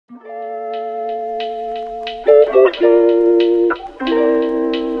Hey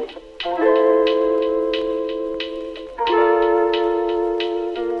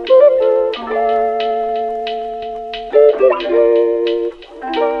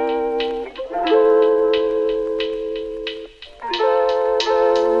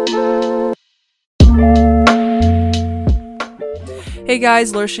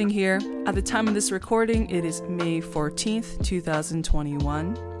guys, Lurshing here. At the time of this recording, it is May 14th,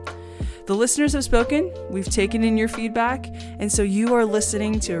 2021. The listeners have spoken, we've taken in your feedback, and so you are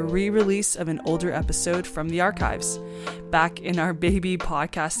listening to a re-release of an older episode from the archives, back in our baby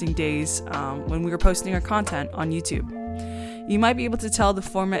podcasting days when we were posting our content on YouTube. You might be able to tell the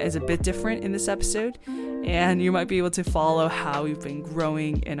format is a bit different in this episode, and you might be able to follow how we've been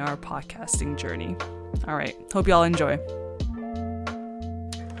growing in our podcasting journey. All right, hope y'all enjoy.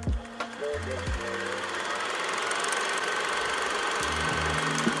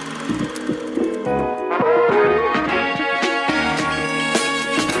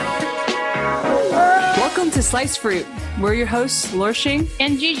 Welcome to Sliced Fruit. We're your hosts, Lurshing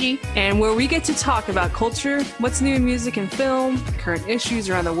and Gigi, and where we get to talk about culture, what's new in music and film, current issues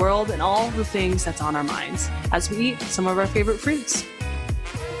around the world, and all the things that's on our minds as we eat some of our favorite fruits.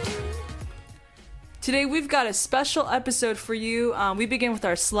 Today we've got a special episode for you. We begin with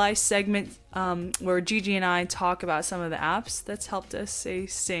our Slice segment where Gigi and I talk about some of the apps that's helped us stay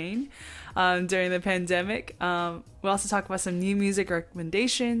sane during the pandemic. We also talk about some new music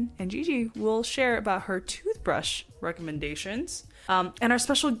recommendation, and Gigi will share about her toothbrush recommendations. And our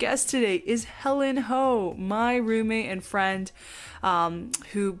special guest today is Helen Ho, my roommate and friend,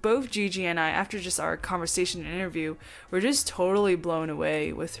 who both Gigi and I, after just our conversation and interview, were just totally blown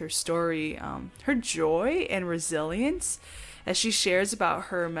away with her story, her joy and resilience as she shares about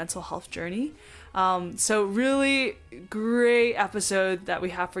her mental health journey. So really great episode that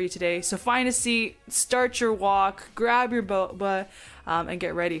we have for you today. So find a seat, start your walk, grab your boba, and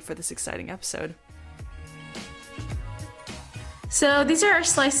get ready for this exciting episode. So these are our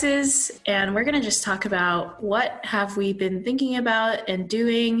slices, and we're going to just talk about what have we been thinking about and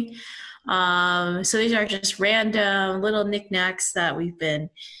doing. So these are just random little knickknacks that we've been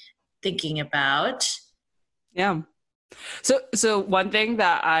thinking about. Yeah. So one thing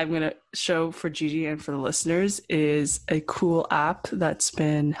that I'm going to show for Gigi and for the listeners is a cool app that's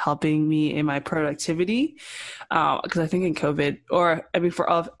been helping me in my productivity. Because I think in COVID, or I mean for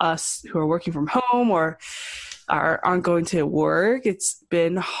all of us who are working from home or aren't going to work, it's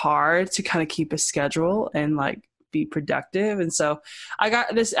been hard to kind of keep a schedule and like be productive. And so I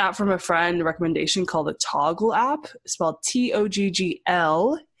got this app from a friend, recommendation called the Toggl app, spelled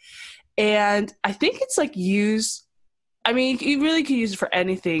Toggl. And I think it's like used, I mean, you really could use it for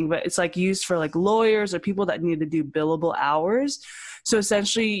anything, but it's like used for like lawyers or people that need to do billable hours. So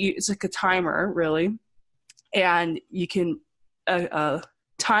essentially it's like a timer really. And you can,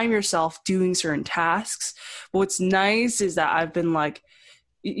 time yourself doing certain tasks. But what's nice is that I've been like,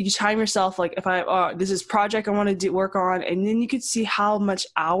 you time yourself, like if this is project I want to work on, and then you could see how much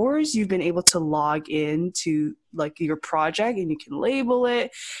hours you've been able to log in to like your project, and you can label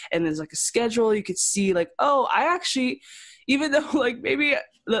it, and there's like a schedule. You could see like, oh, I actually, even though like maybe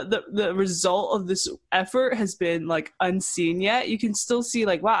the result of this effort has been like unseen yet, you can still see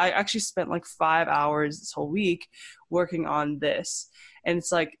like, wow, I actually spent like 5 hours this whole week working on this. And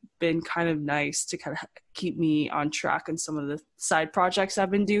it's like been kind of nice to kind of keep me on track on some of the side projects I've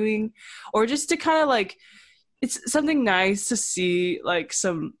been doing, or just to kind of like, it's something nice to see like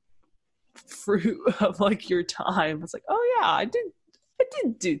some fruit of like your time. It's like, oh yeah, I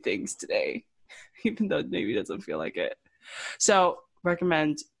did do things today, even though maybe it doesn't feel like it. So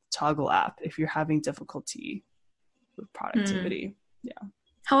recommend Toggl app if you're having difficulty with productivity. Yeah.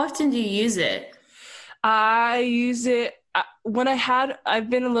 How often do you use it? I use it when I've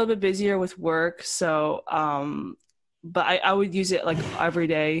been a little bit busier with work. So, but I would use it like every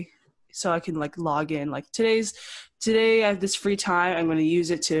day so I can like log in, like today I have this free time. I'm going to use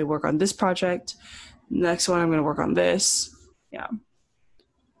it to work on this project. Next one, I'm going to work on this. Yeah.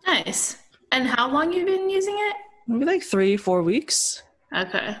 Nice. And how long you been using it? Maybe like 3-4 weeks.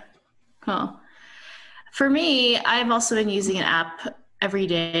 Okay. Cool. For me, I've also been using an app every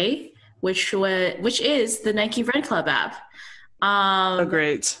day, which is the Nike Run Club app. Oh,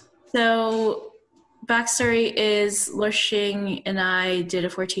 great. So backstory is Lurshing and I did a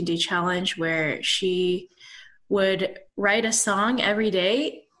 14-day challenge where she would write a song every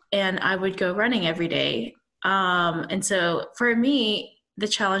day and I would go running every day. And so for me, the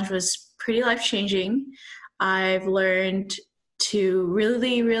challenge was pretty life-changing. I've learned to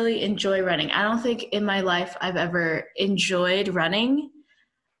really, really enjoy running. I don't think in my life I've ever enjoyed running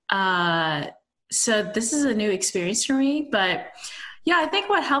so this is a new experience for me. But yeah, I think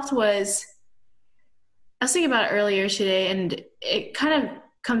what helped was I was thinking about it earlier today, and it kind of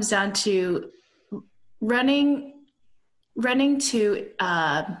comes down to running, running to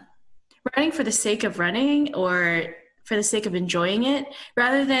running for the sake of running or for the sake of enjoying it,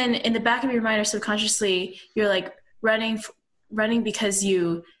 rather than in the back of your mind or subconsciously you're like running because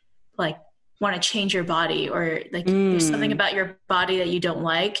you like want to change your body, or like there's something about your body that you don't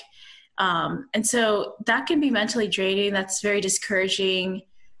like. And so that can be mentally draining. That's very discouraging.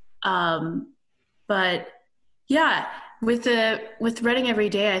 But yeah, with running every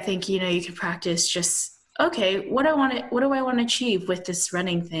day, I think, you know, you can practice just, okay, what do I want to achieve with this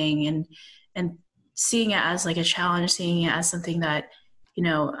running thing? And seeing it as like a challenge, seeing it as something that, you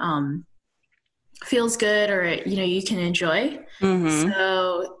know, feels good, or, you know, you can enjoy.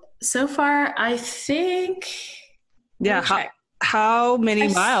 So far, I think. Yeah. How many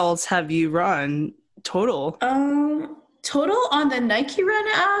miles have you run total? Total on the Nike Run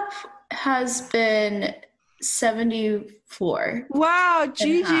app has been 74. Wow,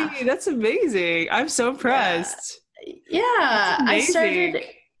 Gigi, that's amazing. I'm so impressed. Yeah. I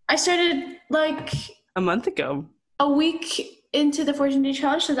started like a month ago. A week into the 14-day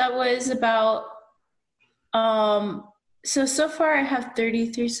challenge, so that was about so far I have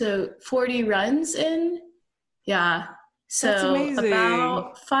 33, so 40 runs in. Yeah. So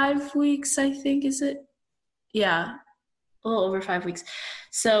about 5 weeks, I think, is it? Yeah. A little over 5 weeks.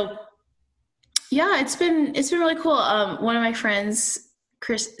 So yeah, it's been really cool. One of my friends,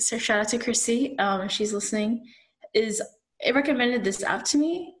 Chris, so shout out to Chrissy, if she's listening, it recommended this app to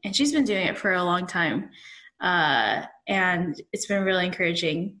me, and she's been doing it for a long time. And it's been really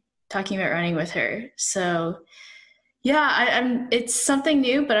encouraging talking about running with her. So yeah, it's something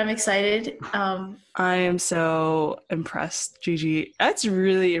new, but I'm excited. I am so impressed, Gigi. That's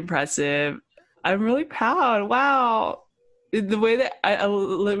really impressive. I'm really proud. Wow. The way that I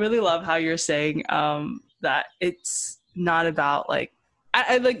really love how you're saying that it's not about like,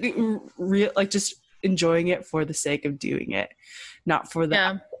 I like real, like just enjoying it for the sake of doing it, not for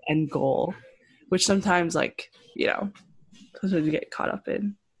the end goal, which sometimes, like, you know, sometimes you get caught up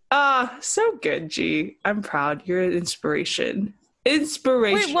in. So good, G. I'm proud. You're an inspiration.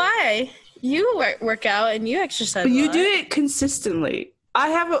 Inspiration. Wait, why? You work out and you exercise. But you do it consistently.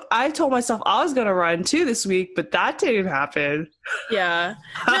 I told myself I was gonna run too this week, but that didn't happen. Yeah.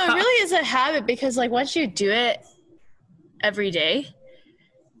 No, it really is a habit, because like once you do it every day,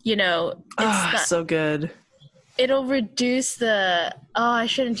 you know, it's so good. It'll reduce the I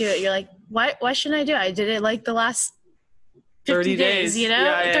shouldn't do it. You're like, why shouldn't I do it? I did it like the last 30 days, you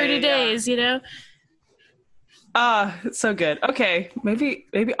know? 30 days, you know? It's so good. Okay, maybe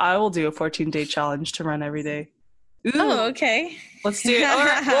I will do a 14-day challenge to run every day. Ooh, oh, okay. Let's do it. All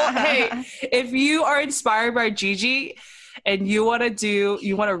right. Well, hey, if you are inspired by Gigi and you want to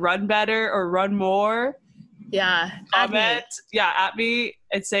run better or run more, comment, at me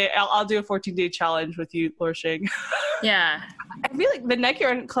and say I'll do a 14-day challenge with you, Lorshing. Yeah. I feel like the Nike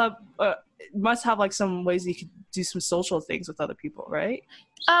Run Club must have like some ways you could do some social things with other people, right?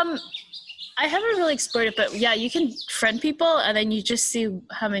 I haven't really explored it, but yeah, you can friend people and then you just see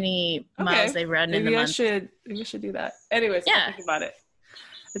how many miles they run in the month. Maybe I should do that. Anyways, I'll think about it.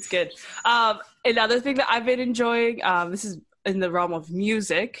 It's good. Another thing that I've been enjoying, this is in the realm of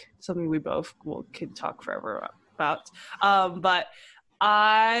music, something we both can talk forever about. But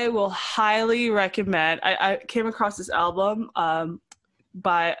I will highly recommend, I came across this album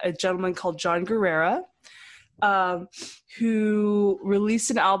by a gentleman called John Guerrera, who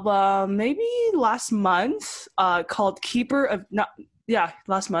released an album maybe last month called Keeper of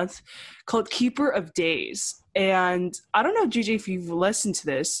Days. And I don't know, Gigi, if you've listened to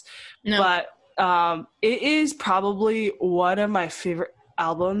this, but it is probably one of my favorite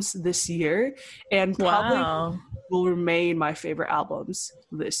albums this year, and probably will remain my favorite albums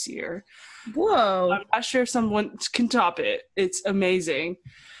this year. Whoa. I'm not sure if someone can top it. It's amazing.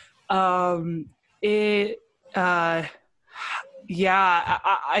 I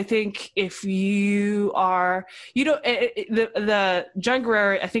think if you are, you know, the John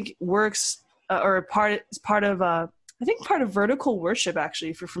Guerrero, I think works is part of Vertical Worship, actually,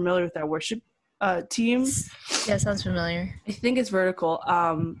 if you're familiar with that worship team. Yeah, sounds familiar. I think it's Vertical,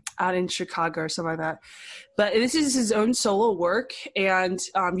 out in Chicago or something like that. But this is his own solo work, and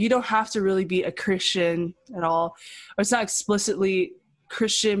you don't have to really be a Christian at all. Or it's not explicitly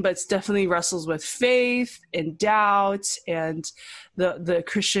Christian, but it's definitely wrestles with faith and doubt and the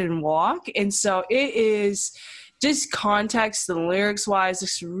Christian walk. And so it is just context and lyrics wise,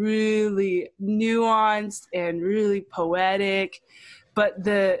 it's really nuanced and really poetic. but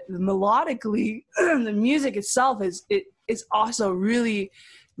the melodically, the music itself is also really,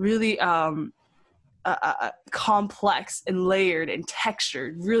 really complex and layered and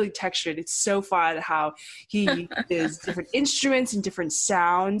textured, really textured. It's so fun how he uses different instruments and different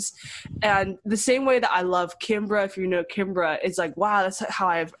sounds. And the same way that I love Kimbra, if you know Kimbra, it's like, wow, that's how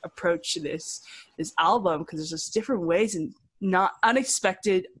I've approached this album, because there's just different ways and not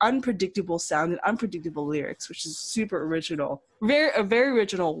unexpected, unpredictable sound and unpredictable lyrics, which is super original. A very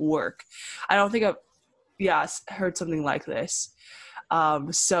original work. I don't think I've heard something like this.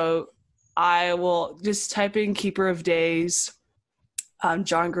 So I will just type in Keeper of Days,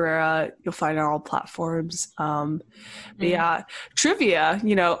 John Guerrera. You'll find it on all platforms. But yeah, trivia,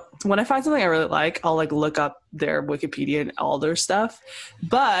 you know, when I find something I really like, I'll like look up their Wikipedia and all their stuff.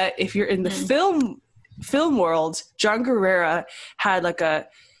 But if you're in the film world, John Guerrera had like a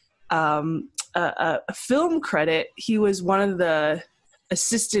film credit. He was one of the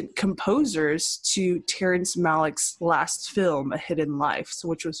assistant composers to Terrence Malick's last film, A Hidden Life, so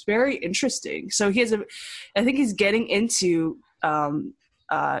which was very interesting. So I think he's getting into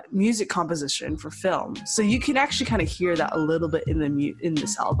music composition for film. So you can actually kind of hear that a little bit in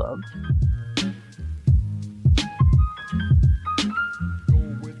this album.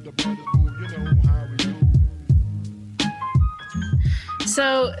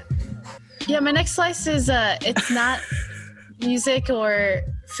 So, yeah, my next slice is it's not music or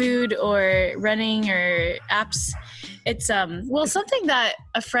food or running or apps. It's something that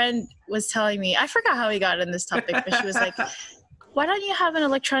a friend was telling me. I forgot how we got in this topic, but she was like, why don't you have an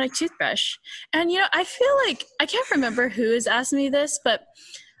electronic toothbrush? And, you know, I feel like, I can't remember who has asked me this, but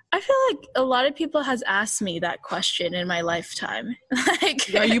I feel like a lot of people has asked me that question in my lifetime.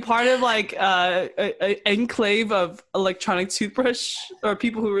 Like, are you part of like an enclave of electronic toothbrush, or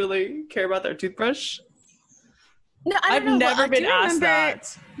people who really care about their toothbrush? No, I've never been asked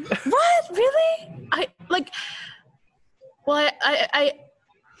that. What? Really? I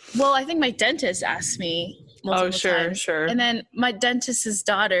think my dentist asked me multiple times. Sure. And then my dentist's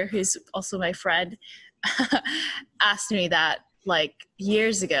daughter, who's also my friend, asked me that like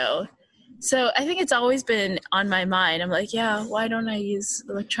years ago. So I think it's always been on my mind. I'm like, yeah, why don't I use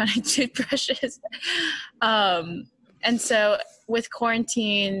electronic toothbrushes? And so with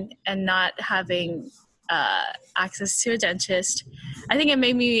quarantine and not having access to a dentist, I think it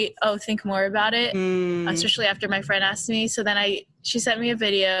made me think more about it, especially after my friend asked me. So then she sent me a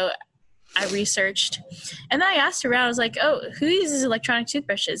video, I researched, and then I asked around. I was like, who uses electronic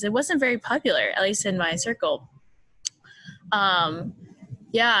toothbrushes? It wasn't very popular, at least in my circle. I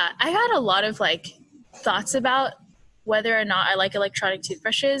had a lot of like thoughts about whether or not I like electronic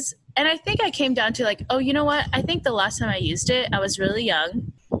toothbrushes, and I think I came down to like, you know what, I think the last time I used it, I was really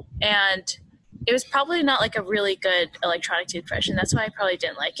young, and it was probably not like a really good electronic toothbrush, and that's why I probably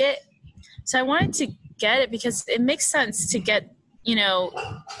didn't like it. So I wanted to get it because it makes sense to get, you know,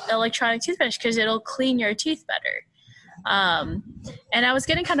 electronic toothbrush because it'll clean your teeth better. And I was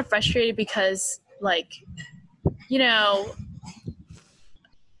getting kind of frustrated because, like, you know,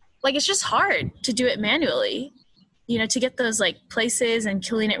 like it's just hard to do it manually, you know, to get those like places and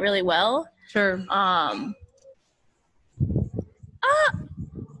clean it really well. Sure.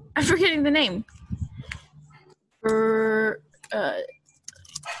 I'm forgetting the name.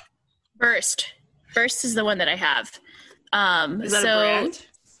 Burst. Burst is the one that I have. Is that a brand?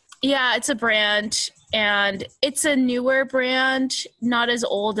 Yeah, it's a brand, and it's a newer brand, not as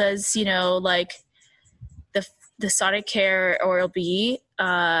old as, you know, like the Sonicare Oral-B.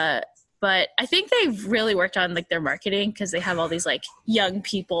 But I think they've really worked on like their marketing because they have all these like young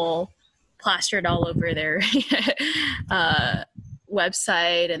people plastered all over their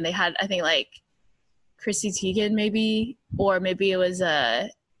website, and they had, I think, like Chrissy Teigen maybe, or maybe it was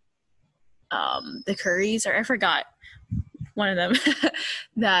the Currys, or I forgot, one of them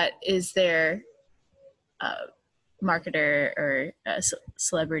that is their marketer or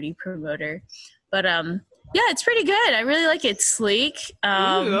celebrity promoter. But yeah, it's pretty good. I really like it. It's sleek.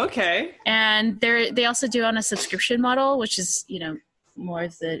 Ooh, okay. And they also do on a subscription model, which is, you know, more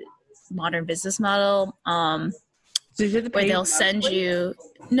of the modern business model. So where they'll send you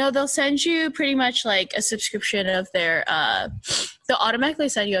pretty much like a subscription of their they'll automatically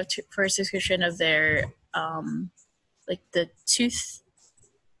send you up for a subscription of their like the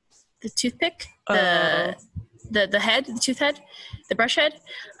toothpick, the head, the tooth head, the brush head,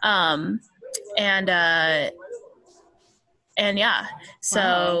 and yeah, so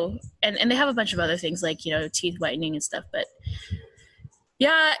wow. and they have a bunch of other things like, you know, teeth whitening and stuff, but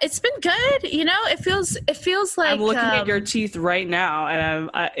yeah, it's been good. You know, it feels like I'm looking at your teeth right now,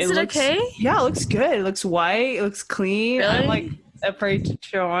 and it looks okay. Yeah, it looks good. It looks white. It looks clean. Really? I'm like,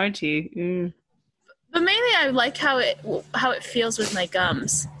 Mm. But mainly I like how it feels with my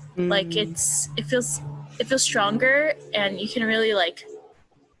gums. Like it feels stronger, and you can really like,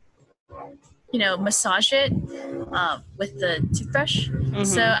 massage it with the toothbrush.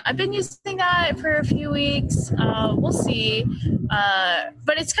 So I've been using that for a few weeks. We'll see.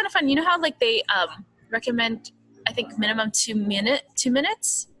 But it's kind of fun. You know how like they recommend, I think, minimum 2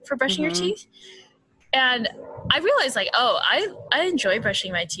 minutes for brushing your teeth? And I realized like, I enjoy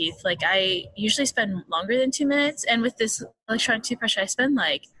brushing my teeth. Like I usually spend longer than 2 minutes. And with this electronic toothbrush, I spend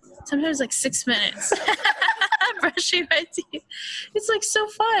like sometimes like 6 minutes brushing my teeth. It's like so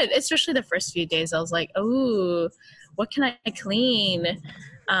fun, especially the first few days. I was like, oh, what can I clean?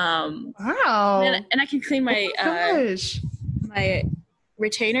 Wow. And I can clean my my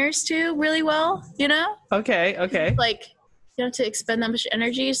retainers too really well, Okay. Like, to expend that much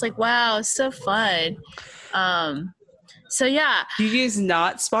energy. It's like, wow, it's so fun. So yeah. Gigi is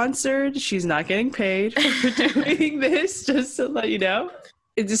not sponsored. She's not getting paid for doing this, just to let you know.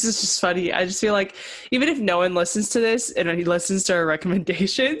 This is just funny. I just feel like even if no one listens to this and he listens to our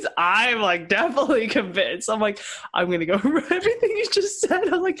recommendations, I'm like definitely convinced. I'm like, I'm going to go over everything you just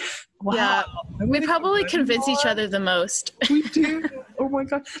said. I'm like, wow. Yeah. We probably convince each other the most. We do. Oh my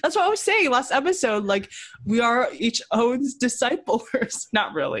God. That's what I was saying last episode. Like, we are each own's disciplers.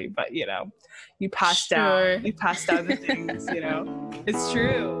 Not really, but you pass down the things, It's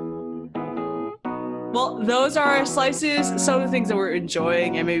true. Well, those are our slices, some of the things that we're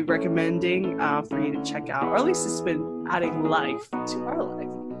enjoying and maybe recommending for you to check out, or at least it's been adding life to our life.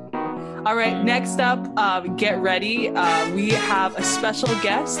 All right, next up, get ready. We have a special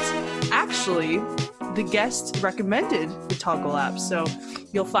guest. Actually, the guest recommended the Toggle app, so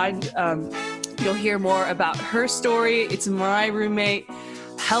you'll hear more about her story. It's my roommate,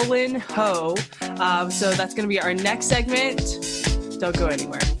 Helen Ho. So that's going to be our next segment. Don't go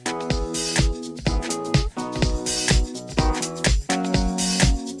anywhere.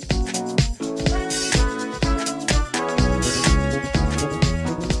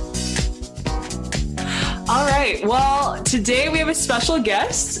 All right. Well, today we have a special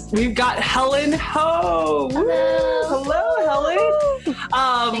guest. We've got Helen Ho. Hello,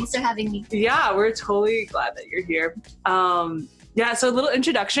 Helen. Thanks for having me. Yeah, we're totally glad that you're here. Yeah, so a little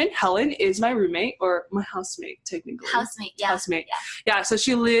introduction. Helen is my roommate, or my housemate, technically. Housemate. Yeah, so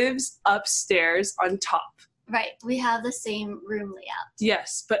she lives upstairs on top. Right. We have the same room layout.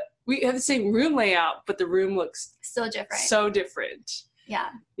 Yes, but we have the same room layout, but the room looks so different. Yeah.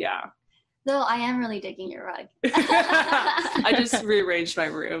 Though I am really digging your rug. I just rearranged my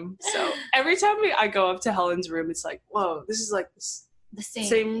room. So every time I go up to Helen's room, it's like, whoa, this is like the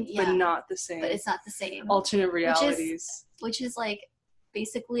same but not the same. But it's not the same. Alternate realities. Which is like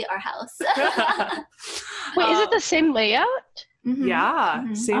basically our house. Wait, is it the same layout? Mm-hmm. Yeah,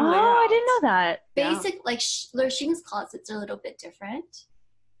 mm-hmm. Same layout. Oh, I didn't know that. Basic, like Luoxing's closets are a little bit different.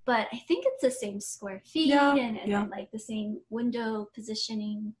 But I think it's the same square feet and like the same window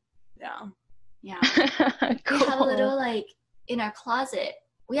positioning. Yeah. Cool. We have a little, like, in our closet,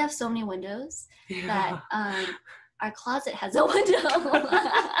 we have so many windows that our closet has a window.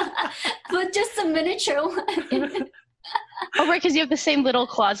 But just a miniature one. Oh, right, because you have the same little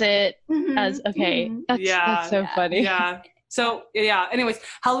closet as, okay. Mm-hmm. That's so funny. Yeah. So, anyways,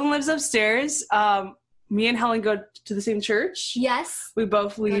 Helen lives upstairs. Me and Helen go to the same church. Yes. We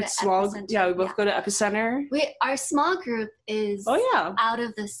both lead small. Yeah, we both go to Epicenter. Our small group is out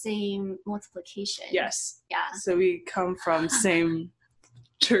of the same multiplication. Yes. Yeah. So we come from same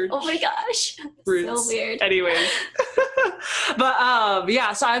church. Oh my gosh. Roots. So weird. Anyways. But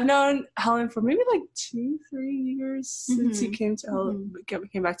so I've known Helen for maybe like 2-3 years since he came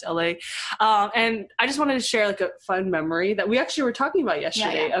back to LA. And I just wanted to share like a fun memory that we actually were talking about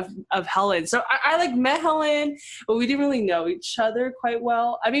yesterday of Helen. So I like met Helen, but we didn't really know each other quite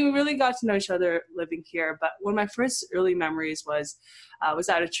well. I mean, we really got to know each other living here, but one of my first early memories was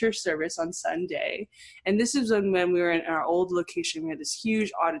at a church service on Sunday. And this is when we were in our old location. We had this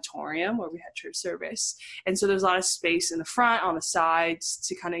huge auditorium where we had church service. And so there's a lot of space in the front, on the sides,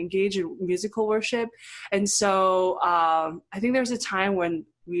 to kind of engage in musical worship. And so I think there was a time when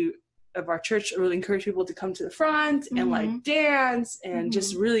our church really encouraged people to come to the front and like dance and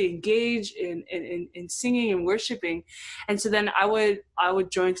just really engage in singing and worshiping. And so then I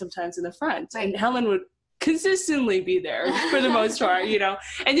would join sometimes in the front, and Helen would consistently be there for the most part,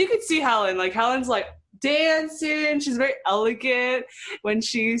 and you could see Helen's like dancing. She's very elegant when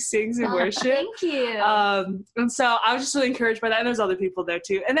she sings and worship. Thank you. And so I was just really encouraged by that. And there's other people there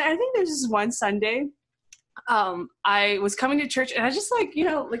too. And I think there's this one Sunday, I was coming to church, and I just like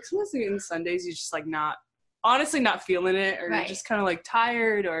sometimes in Sundays you just like not honestly not feeling it, or you're Right. just kind of like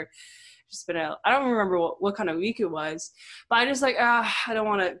tired, or just been out. I don't remember what kind of week it was, but I just like, I don't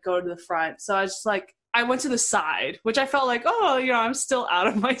want to go to the front. So I was just like, I went to the side, which I felt like, oh, you know, I'm still out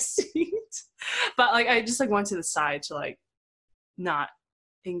of my seat. But like, I just like went to the side to like not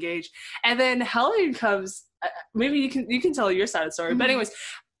engage. And then Helen comes, maybe you can tell your side of the story. But anyways,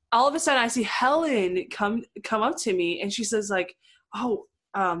 all of a sudden I see Helen come up to me, and she says like, oh,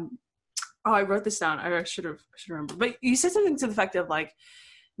 I wrote this down. I should remember. But you said something to the effect of like,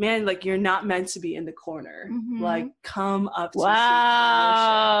 man, like you're not meant to be in the corner. Like come up to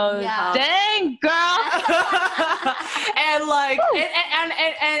Wow. Yeah. Dang, girl. and like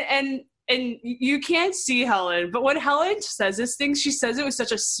and you can't see Helen, but when Helen says this thing, she says it with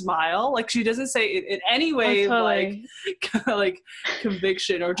such a smile. Like she doesn't say it in any way totally. like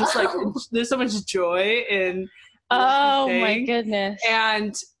conviction, or just like there's so much joy in Oh what she's my saying. goodness.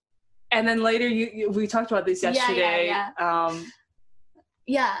 And then later we talked about this yesterday. I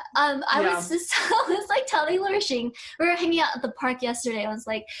was like telling Lurshing, we were hanging out at the park yesterday. I was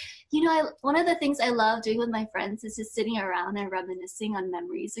like, you know, one of the things I love doing with my friends is just sitting around and reminiscing on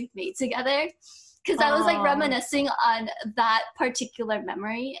memories we've made together. Because I was like reminiscing on that particular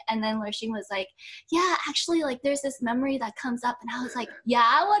memory, and then Lurshing was like, yeah, actually, like there's this memory that comes up, and I was like,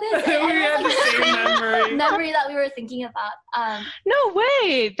 yeah, what is it? We And it had was, the same memory. that we were thinking about. No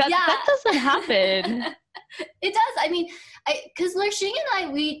way. That doesn't happen. It does. I mean, because Lurshing and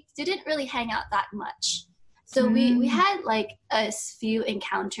I, we didn't really hang out that much. So we had like a few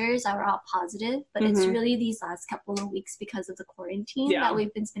encounters that were all positive, but it's really these last couple of weeks because of the quarantine that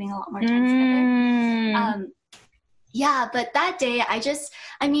we've been spending a lot more time together. But that day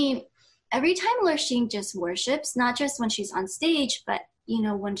I mean, every time Lurshing just worships, not just when she's on stage, but you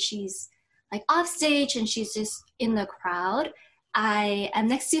know, when she's like off stage and she's just in the crowd, I am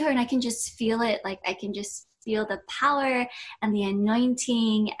next to her and I can just feel it. Like I can just feel the power and the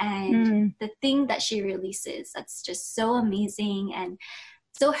anointing and the thing that she releases. That's just so amazing and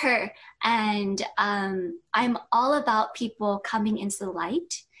so her. And I'm all about people coming into the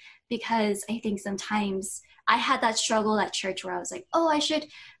light, because I think sometimes I had that struggle at church where I was like, oh, I should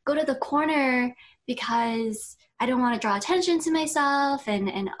go to the corner because I don't want to draw attention to myself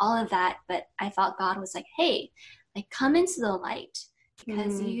and all of that. But I felt God was like, hey, like come into the light.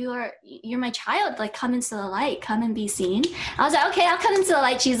 Because you're my child, like come into the light, come and be seen. I was like, okay, I'll come into the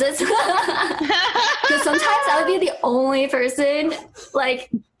light, Jesus. Because sometimes I would be the only person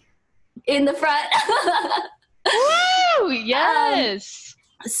like in the front. Woo! Yes.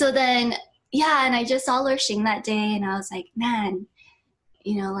 So then, and I just saw Lurshing that day, and I was like, man,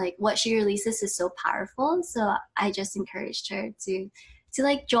 you know, like what she releases is so powerful. So I just encouraged her to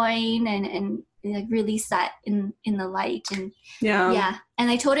like join and like release that in the light. And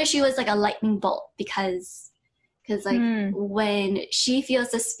and I told her she was like a lightning bolt, because like when she feels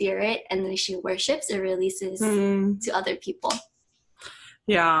the spirit and then she worships, it releases to other people.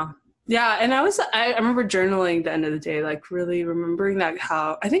 And I remember journaling at the end of the day, like really remembering that,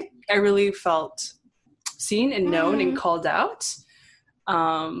 how I think I really felt seen and known and called out.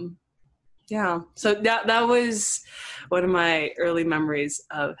 So that was one of my early memories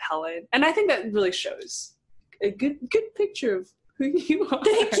of Helen. And I think that really shows a good picture of who you are.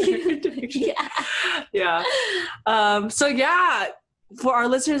 Thank you. For our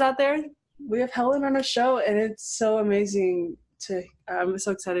listeners out there, we have Helen on our show, and it's so amazing I'm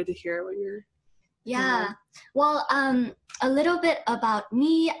so excited to hear what you're Well, a little bit about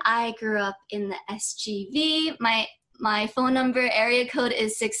me. I grew up in the SGV. My phone number area code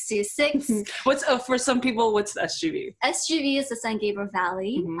is 626. What's for some people? What's the SGV? SGV is the San Gabriel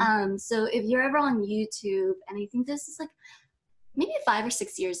Valley. So if you're ever on YouTube, and I think this is like maybe 5 or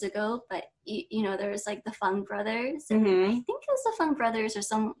 6 years ago, but you know, there was like the Fung Brothers, and I think it was the Fung Brothers or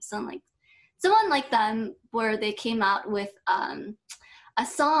someone like them, where they came out with a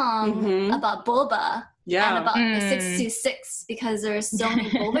song about boba. And about the 626, because there's so many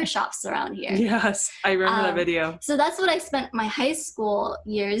boba shops around here. Yes, I remember that video. So that's what I spent my high school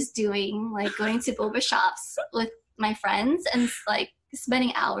years doing, like going to boba shops with my friends and like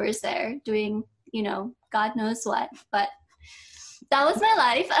spending hours there doing, you know, God knows what. But that was my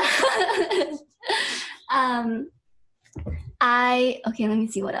life. Okay, let me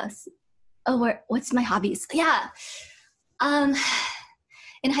see what else. Oh, what's my hobbies? Yeah.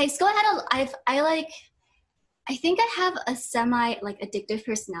 In high school, I think I have a semi like addictive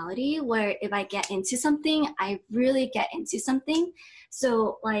personality, where if I get into something, I really get into something.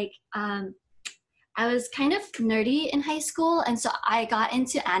 So like, I was kind of nerdy in high school, and so I got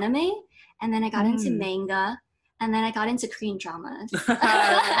into anime, and then I got into manga, and then I got into Korean dramas.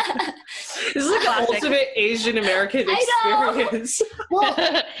 This is like the Classic. ultimate Asian American I know. experience. Well,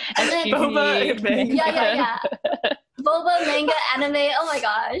 and then, Boba and mango. yeah. Boba, manga, anime. Oh my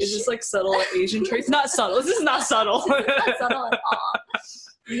gosh. Is this like subtle Asian traits? Not subtle. This is not subtle. Not subtle at all.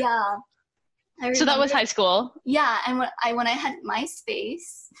 Yeah. So that was high school. Yeah, and when I had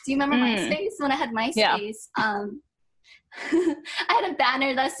MySpace, do you remember MySpace? When I had MySpace, I had a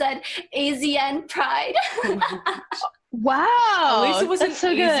banner that said AZN Pride. Wow. At least it was That's an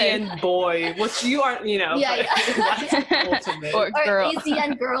so good. Asian boy, which you aren't, Yeah. That's ultimate. Or Or girl.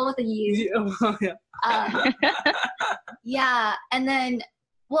 AZN Girl with a U. Yeah. Yeah, and then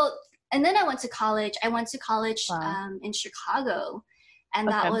I went to college. I went to college Wow. in Chicago, and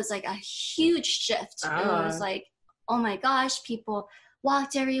that was like a huge shift. It was like, oh my gosh, people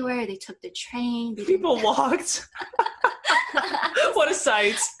walked everywhere. They took the train. People walked. What a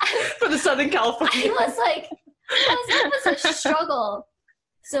sight for the Southern California. It was a struggle.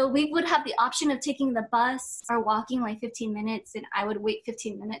 So we would have the option of taking the bus or walking like 15 minutes, and I would wait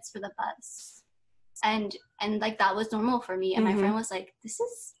 15 minutes for the bus. And like that was normal for me. And my friend was like,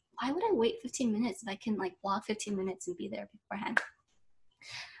 why would I wait 15 minutes if I can like walk 15 minutes and be there beforehand?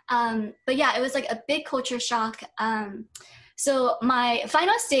 But yeah, it was like a big culture shock. So my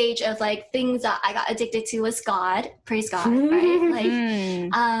final stage of like things that I got addicted to was God. Praise God, right? Like,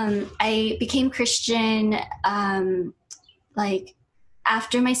 I became Christian like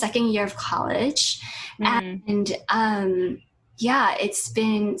after my second year of college, and yeah, it's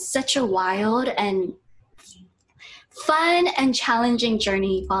been such a wild and fun and challenging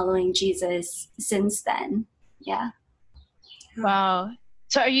journey following Jesus since then. Yeah. Wow.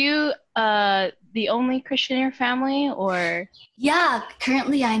 So are you the only Christian in your family, or? Yeah,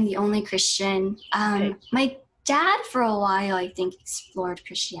 currently I'm the only Christian. Okay. My dad for a while, I think, explored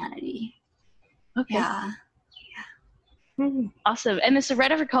Christianity. Okay. Yeah. Awesome. And then so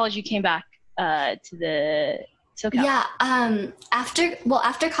right after college, you came back to the SoCal. Yeah.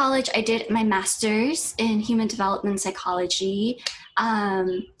 After college, I did my master's in human development psychology,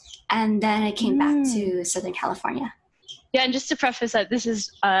 and then I came back to Southern California. Yeah, and just to preface that, this is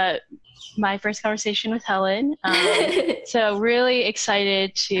my first conversation with Helen. So really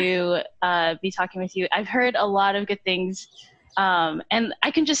excited to be talking with you. I've heard a lot of good things, and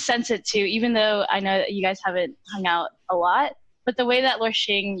I can just sense it too, even though I know that you guys haven't hung out a lot. But the way that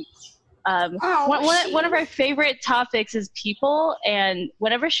Luoxing, one of our favorite topics is people, and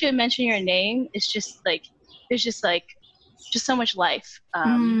whenever she would mention your name, it's just like there's just so much life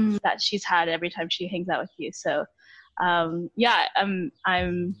that she's had every time she hangs out with you. So. I've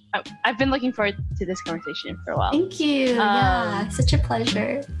been looking forward to this conversation for a while. Thank you. Yeah, such a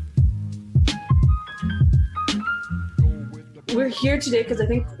pleasure. We're here today because I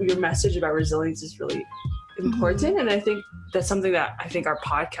think your message about resilience is really important, and I think that's something that I think our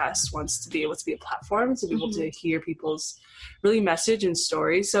podcast wants to be able to be a platform to be able to hear people's really message and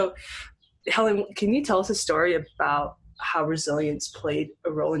stories. So, Helen, can you tell us a story about how resilience played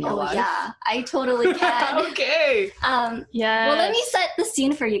a role in your life? Yeah, I totally can. Okay. Yeah. Well, let me set the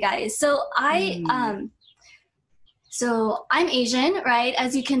scene for you guys. So so I'm Asian, right?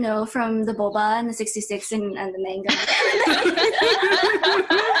 As you can know from the boba and the 66 and the mango.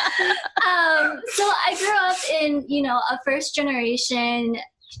 So I grew up in, a first generation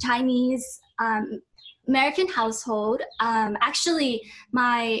Chinese American household. Actually,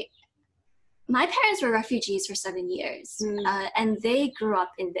 my parents were refugees for 7 years, and they grew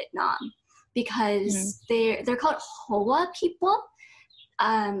up in Vietnam because they're called Hoa people.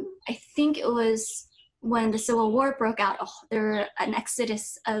 I think it was when the Civil War broke out, there were an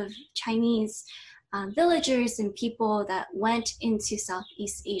exodus of Chinese villagers and people that went into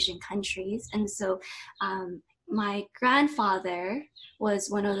Southeast Asian countries. And so my grandfather was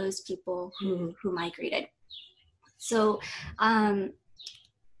one of those people who migrated. So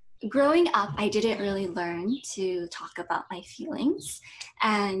growing up, I didn't really learn to talk about my feelings,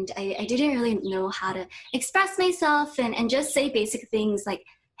 and I didn't really know how to express myself and just say basic things like,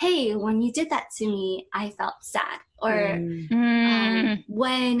 hey, when you did that to me, I felt sad. Or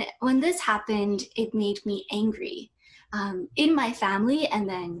when this happened, it made me angry in my family, and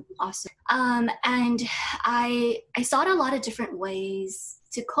then also. And I sought a lot of different ways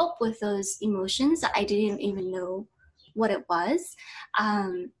to cope with those emotions that I didn't even know what it was.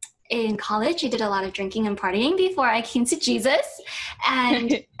 In college, I did a lot of drinking and partying before I came to Jesus.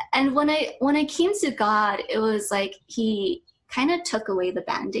 And when I came to God, it was like he kind of took away the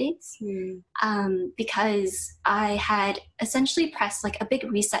Band-Aids because I had essentially pressed like a big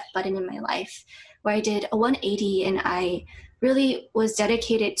reset button in my life where I did a 180 and I really was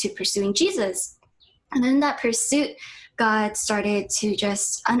dedicated to pursuing Jesus. And in that pursuit, God started to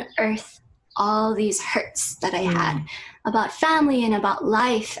just unearth all these hurts that I had about family and about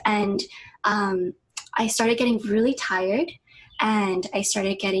life. And I started getting really tired, and I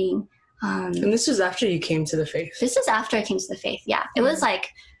started getting... and this was after you came to the faith? This is after I came to the faith, yeah. It was like,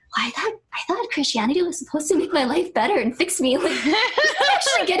 I thought Christianity was supposed to make my life better and fix me. Like, it's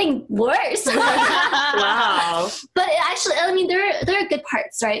actually getting worse. Wow. But actually, I mean, there are good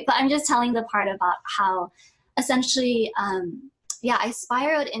parts, right? But I'm just telling the part about how essentially, I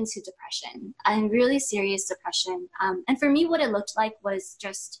spiraled into depression, and really serious depression. And for me, what it looked like was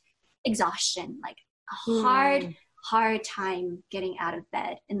just exhaustion, like a hard time getting out of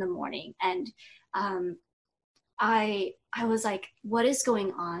bed in the morning. And I was like, what is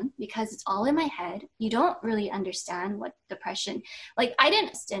going on? Because it's all in my head. You don't really understand what depression, like I didn't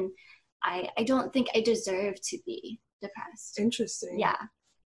understand. I don't think I deserve to be depressed. Interesting. Yeah.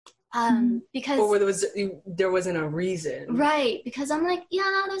 Because there wasn't a reason. Right. Because I'm like,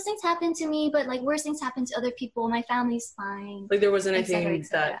 yeah, those things happen to me, but like worse things happen to other people. My family's fine. Like there wasn't anything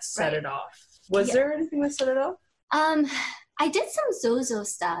that set it off. Was there anything that set it off? I did some Zozo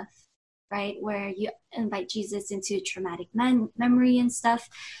stuff, right, where you invite Jesus into traumatic memory and stuff.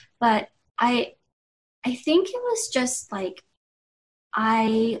 But I think it was just like,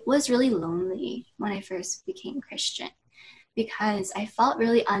 I was really lonely when I first became Christian, because I felt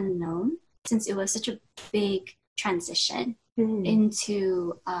really unknown, since it was such a big transition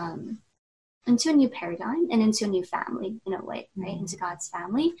into a new paradigm and into a new family, in a way, right, into God's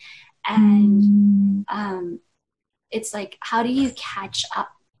family. And it's like, how do you catch up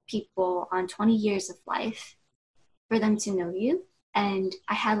people on 20 years of life for them to know you? And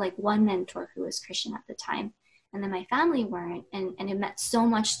I had like one mentor who was Christian at the time, and then my family weren't, and it meant so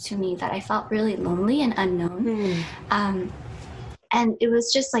much to me that I felt really lonely and unknown. And it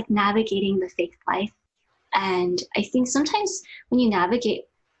was just like navigating the faith life. And I think sometimes when you navigate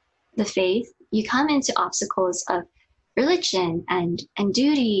the faith, you come into obstacles of religion and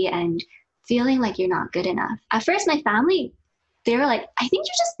duty and feeling like you're not good enough. At first, my family, they were like, I think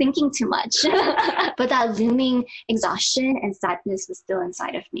you're just thinking too much. But that looming exhaustion and sadness was still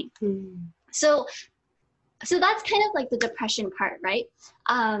inside of me. So that's kind of like the depression part, right?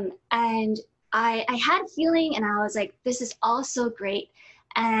 And I had healing, and I was like, this is all so great.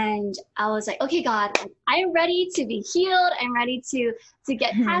 And I was like, okay, God, I'm ready to be healed. I'm ready to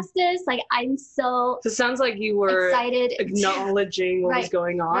get past this. Like, I'm so it sounds like you were excited, acknowledging what was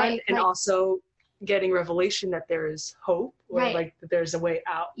going on, and also getting revelation that there is hope, or like that there's a way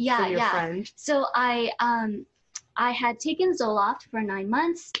out from your friend. So I had taken Zoloft for 9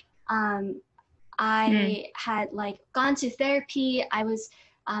 months. I had like gone to therapy. I was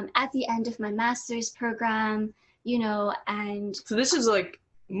at the end of my master's program, you know, and so this is like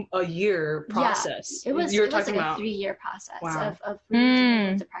a year process. It was like a 3-year process of dealing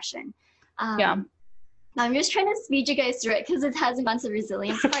with depression. I'm just trying to speed you guys through it because it hasn't gone to the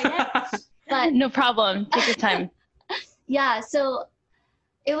resilience part yet. But no problem. Take your time. So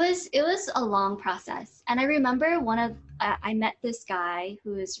it was a long process. And I remember I met this guy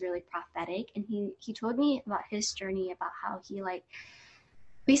who is really prophetic, and he told me about his journey, about how he like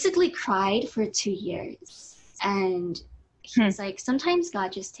basically cried for 2 years. And he's like, sometimes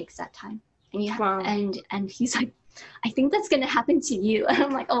God just takes that time, and you have, and he's like, I think that's going to happen to you. And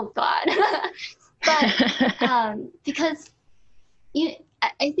I'm like, oh God. But because I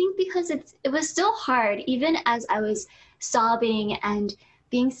think because it was still hard, even as I was sobbing and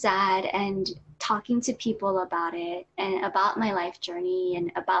being sad and talking to people about it and about my life journey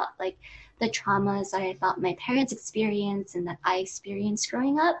and about like the traumas that I thought my parents experienced and that I experienced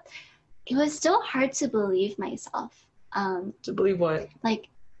growing up, it was still hard to believe myself. To believe what? Like,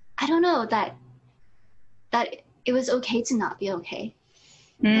 I don't know, that it was okay to not be okay.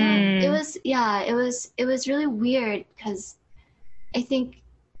 It was really weird, because I think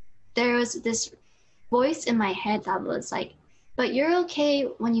there was this voice in my head that was like, but you're okay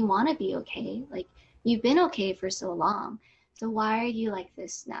when you want to be okay. Like, you've been okay for so long. So why are you like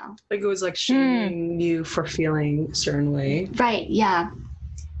this now? Like, it was like shaming you for feeling a certain way. Right, yeah.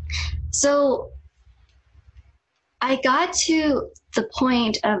 So I got to the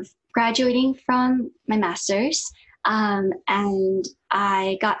point of graduating from my master's, and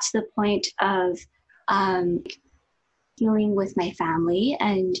I got to the point of healing with my family,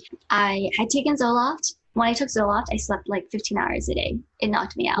 and I had taken Zoloft. When I took Zoloft, I slept like 15 hours a day. It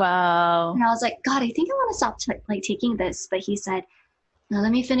knocked me out. Wow. And I was like, God, I think I want to stop taking this. But he said, no,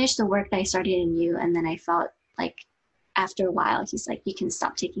 let me finish the work that I started in you. And then I felt like after a while, he's like, you can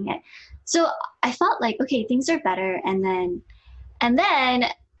stop taking it. So I felt like, okay, things are better. And then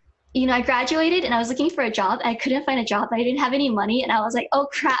I graduated and I was looking for a job. I couldn't find a job. I didn't have any money. And I was like, oh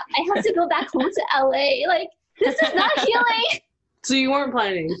crap, I have to go back home to LA. Like, this is not healing. So you weren't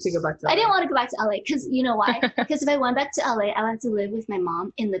planning to go back to LA? I didn't want to go back to LA because you know why? Because if I went back to LA, I would have to live with my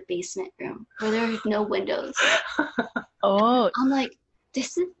mom in the basement room where there are no windows. Oh, I'm like,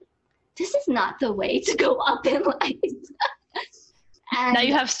 this is not the way to go up in life. And now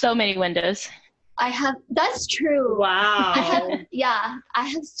you have so many windows. that's true. Wow. I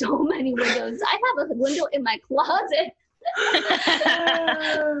have so many windows. I have a window in my closet.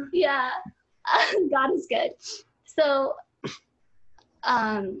 Yeah. God is good. So,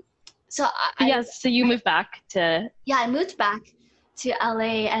 so you moved back to. Yeah, I moved back to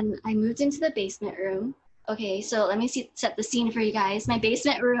LA and I moved into the basement room. Okay, so let me set the scene for you guys. My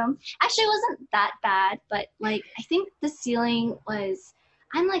basement room actually wasn't that bad, but like I think the ceiling was.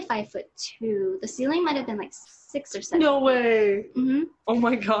 I'm like 5'2". The ceiling might have been like 6 or 7. No way. Mm-hmm. Oh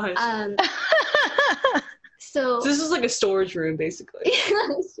my gosh. So this is like a storage room, basically.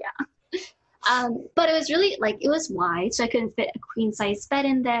 Yeah. But it was really like it was wide, so I couldn't fit a queen size bed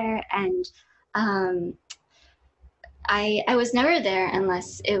in there, and I was never there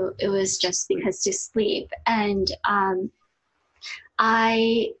unless it was just because to sleep, and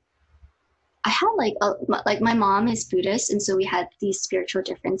I had like my mom is Buddhist, and so we had these spiritual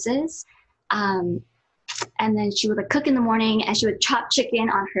differences. And then she would like cook in the morning, and she would chop chicken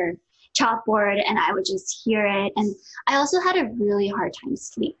on her chop board, and I would just hear it. And I also had a really hard time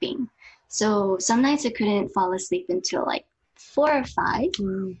sleeping. So some nights I couldn't fall asleep until like 4 or 5.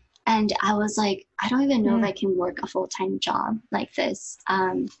 Mm. And I was like, I don't even know if I can work a full-time job like this.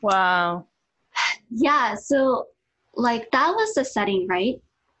 Wow. Yeah. So like that was the setting, right?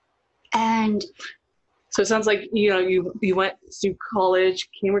 And so it sounds like you went through college,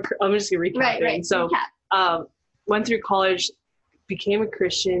 I'm just gonna recap. Right. So went through college, became a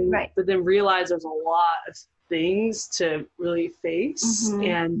Christian, right, but then realized there's a lot of things to really face,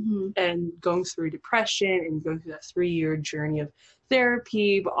 and going through depression and going through that 3-year journey of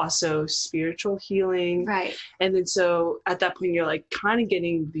therapy, but also spiritual healing. Right. And then so at that point you're like kind of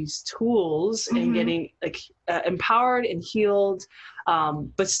getting these tools and getting like empowered and healed,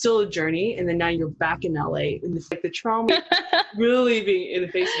 but still a journey. And then now you're back in LA and the trauma really being in the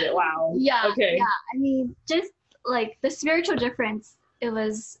face of it. Wow. Yeah. Okay. Yeah. I mean, just like the spiritual difference, it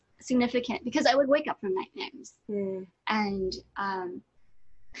was significant because I would wake up from nightmares. And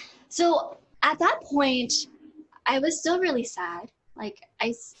so at that point I was still really sad.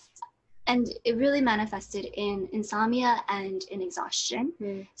 And it really manifested in insomnia and in exhaustion.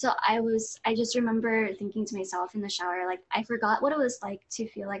 So I just remember thinking to myself in the shower, like I forgot what it was like to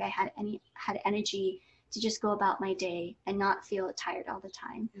feel like I had energy to just go about my day and not feel tired all the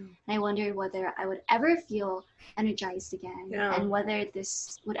time. And I wondered whether I would ever feel energized again and whether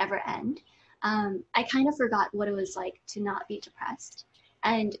this would ever end. I kind of forgot what it was like to not be depressed.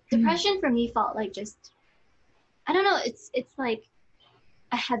 And depression for me felt like just, I don't know, it's like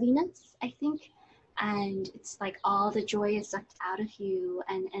a heaviness, I think. And it's like all the joy is sucked out of you,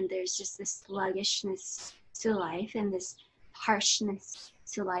 and there's just this sluggishness to life and this harshness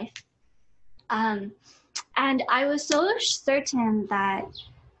to life. And I was so certain that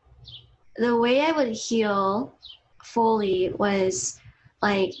the way I would heal fully was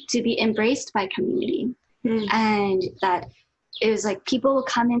like to be embraced by community. And that it was like people would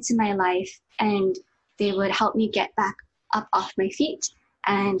come into my life and they would help me get back up off my feet,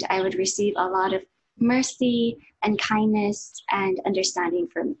 and I would receive a lot of mercy and kindness and understanding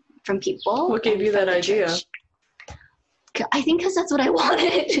from people. What gave you that idea? I think because that's what I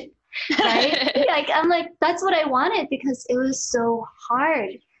wanted. Right? Like I'm like, that's what I wanted because it was so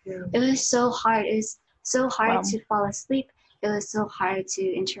hard. It was so hard. It was so hard to fall asleep. It was so hard to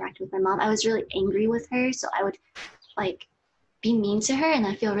interact with my mom. I was really angry with her, so I would like be mean to her, and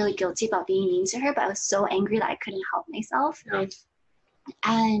I feel really guilty about being mean to her, but I was so angry that I couldn't help myself.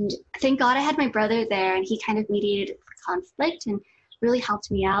 And thank God I had my brother there, and he kind of mediated the conflict and really helped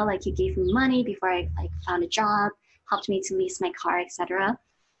me out. Like he gave me money before I like found a job, helped me to lease my car, etc.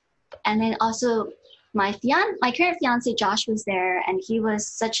 And then also my current fiance Josh was there, and he was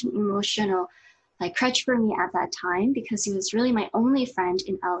such an emotional like crutch for me at that time because he was really my only friend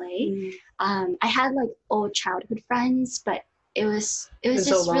in LA. I had like old childhood friends, but it was just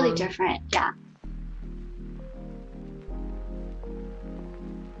so really different. Yeah.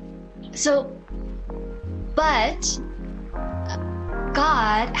 So, but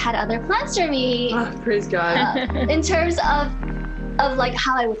God had other plans for me. Praise God. In terms of like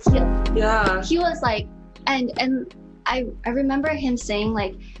how I would heal. Yeah. He was like, and I remember him saying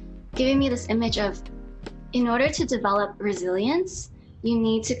like, giving me this image of, in order to develop resilience, you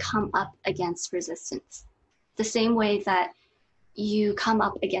need to come up against resistance. The same way that you come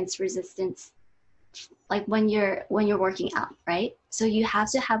up against resistance like when you're working out, right? So you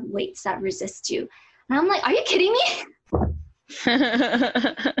have to have weights that resist you. And I'm like, are you kidding me?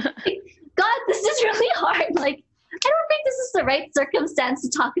 God, this is really hard. Like, I don't think this is the right circumstance to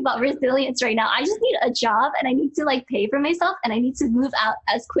talk about resilience right now. I just need a job and I need to like pay for myself and I need to move out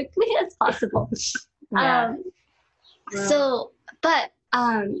as quickly as possible. Yeah. So, but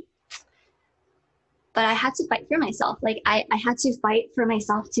I had to fight for myself. Like I had to fight for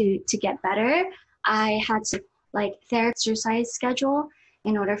myself to get better. I had to like their exercise schedule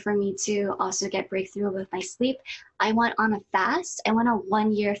in order for me to also get breakthrough with my sleep. I went on a fast. I went on a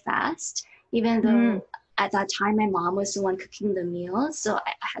 1-year fast, even though at that time my mom was the one cooking the meals. So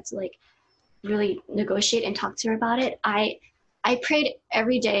I had to like really negotiate and talk to her about it. I prayed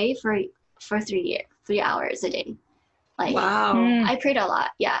every day for 3 hours a day. Like, Wow. I prayed a lot,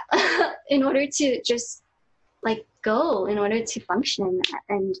 yeah, in order to just like go, in order to function.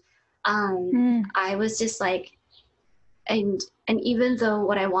 And I was just like, and even though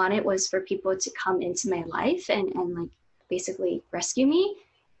what I wanted was for people to come into my life and like basically rescue me,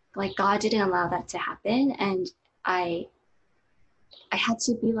 like God didn't allow that to happen. And I had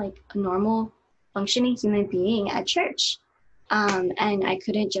to be like a normal functioning human being at church. And I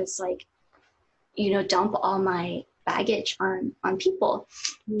couldn't just like, you know, dump all my baggage on people.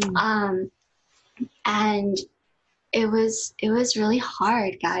 And it was really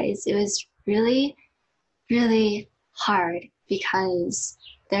hard, guys. It was really, really hard because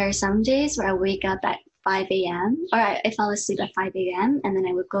there are some days where I wake up at 5 a.m. or I fell asleep at 5 a.m. and then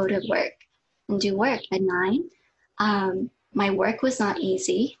I would go to work and do work at 9. My work was not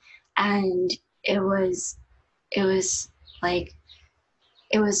easy, and it was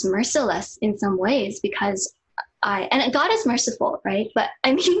merciless in some ways because and God is merciful, right? But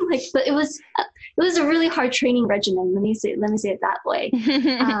I mean, like, but it was a really hard training regimen. Let me say it that way.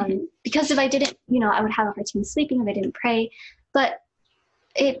 Because if I didn't, you know, I would have a hard time sleeping if I didn't pray. But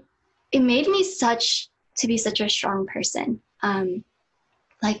it made me to be such a strong person.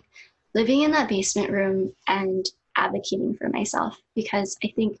 Like living in that basement room and advocating for myself, because I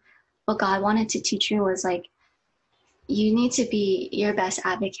think what God wanted to teach me was like, you need to be your best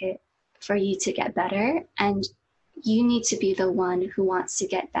advocate for you to get better, and you need to be the one who wants to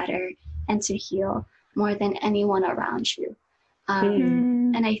get better and to heal more than anyone around you.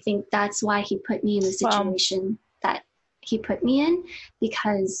 And I think that's why he put me in the situation that he put me in,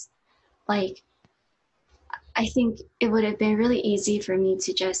 because like, I think it would have been really easy for me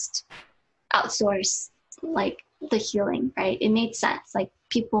to just outsource like the healing, right? It made sense. Like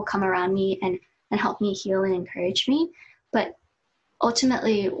people come around me and help me heal and encourage me. But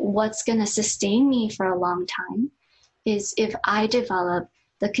ultimately, what's going to sustain me for a long time is if I develop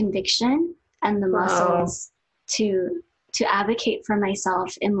the conviction and the muscles to advocate for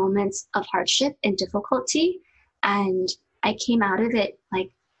myself in moments of hardship and difficulty. And I came out of it like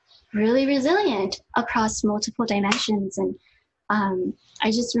really resilient across multiple dimensions. And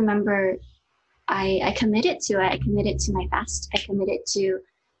I just remember I committed to it. I committed to my fast. I committed to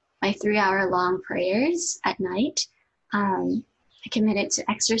my 3-hour-long prayers at night. I committed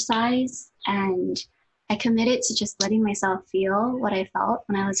to exercise, and I committed to just letting myself feel what I felt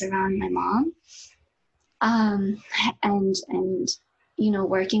when I was around my mom. And you know,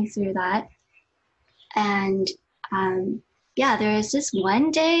 working through that. And yeah, there was this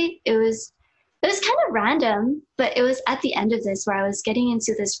one day, it was kind of random, but it was at the end of this where I was getting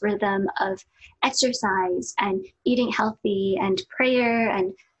into this rhythm of exercise and eating healthy and prayer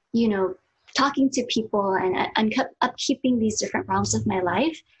and, you know, talking to people and upkeeping these different realms of my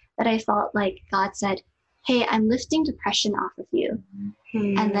life, that I felt like God said, hey, I'm lifting depression off of you.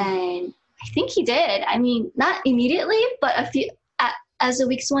 And then I think he did. I mean, not immediately, but as the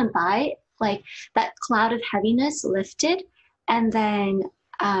weeks went by, like that cloud of heaviness lifted. And then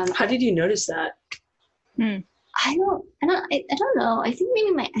how did you notice that? I don't know. I think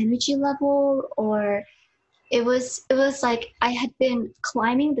maybe my energy level, or it was like I had been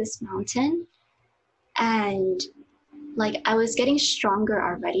climbing this mountain and like I was getting stronger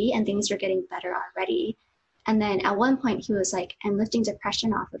already and things were getting better already. And then at one point he was like, I'm lifting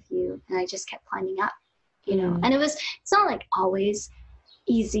depression off of you. And I just kept climbing up, you know, and it's not like always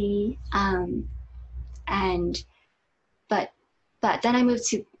easy. But then I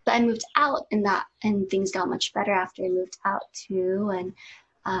moved out and things got much better after I moved out too.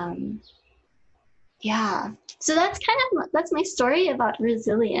 And yeah, so that's my story about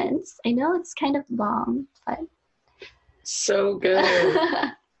resilience. I know it's kind of long, but so good.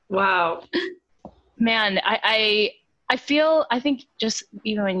 Wow. Man, I I think just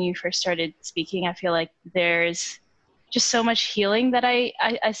even when you first started speaking, I feel like there's just so much healing that I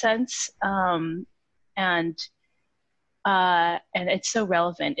sense. And it's so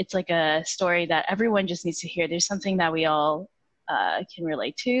relevant. It's like a story that everyone just needs to hear. There's something that we all can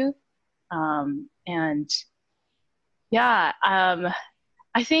relate to. And yeah,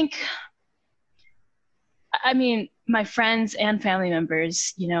 I think, I mean, my friends and family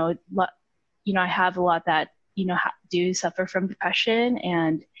members, I have a lot that, do suffer from depression.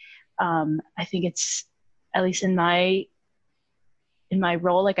 And I think it's, at least in my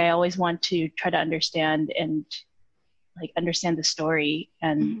role, like I always want to try to understand the story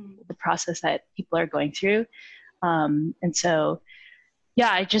and the process that people are going through. And so,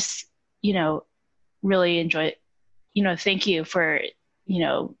 yeah, I just, really enjoy, thank you for,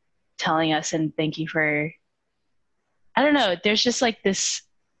 telling us, and thank you for, I don't know, there's just like this,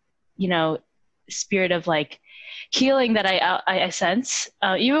 spirit of like healing that I sense.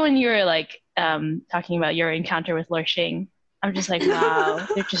 Even when you were like talking about your encounter with Lorshing, I'm just like, wow,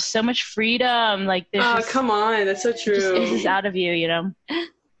 there's just so much freedom. Like, there's come on, that's so true. It's just out of you,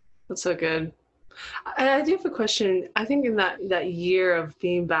 That's so good. I do have a question. I think in that year of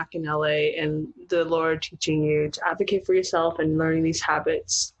being back in LA and the Lord teaching you to advocate for yourself and learning these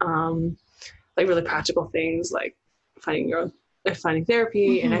habits, like really practical things like finding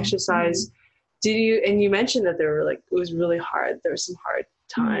therapy and exercise. And you mentioned that it was really hard. There were some hard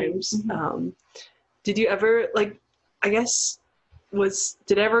times. Did you ever, I guess,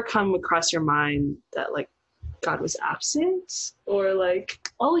 did it ever come across your mind that like God was absent, or like?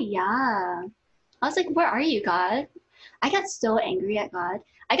 Oh yeah. I was like, where are you, God? I got so angry at God.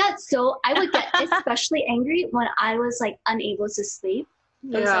 I would get especially angry when I was like unable to sleep.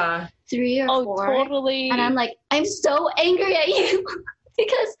 It was like 3 or 4. Totally. And I'm like, I'm so angry at you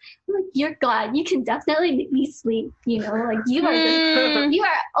because I'm like, you're God. You can definitely make me sleep. Like you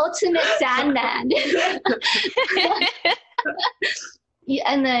are ultimate Sandman.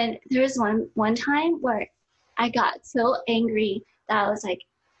 And then there was one time where I got so angry that I was like,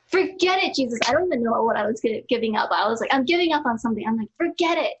 forget it, Jesus. I don't even know what I was giving up. I was like, I'm giving up on something. I'm like,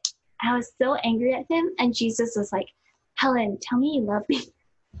 forget it. I was so angry at him. And Jesus was like, Helen, tell me you love me.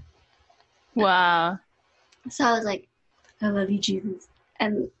 Wow. So I was like, I love you, Jesus.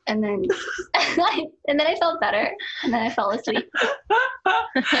 And then I felt better. And then I fell asleep.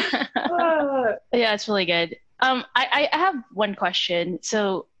 Yeah, it's really good. I have one question.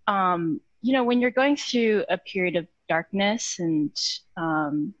 So, when you're going through a period of darkness and,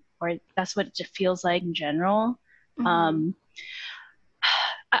 or that's what it feels like in general. I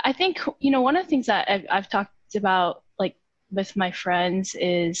think, one of the things that I've talked about, like with my friends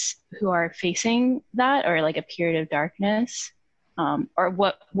is who are facing that, or like a period of darkness, or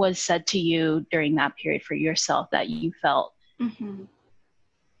what was said to you during that period for yourself that you felt kind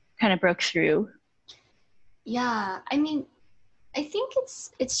of broke through. Yeah. I mean, I think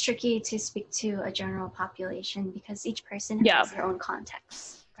it's tricky to speak to a general population because each person has their own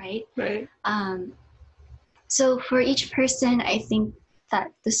context, right? Right. So for each person, I think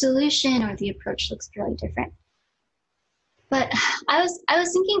that the solution or the approach looks really different. But I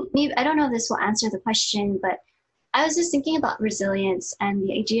was thinking, maybe I don't know if this will answer the question, but I was just thinking about resilience and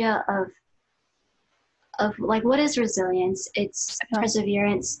the idea of like, what is resilience? It's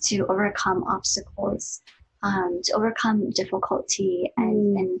perseverance to overcome obstacles. To overcome difficulty,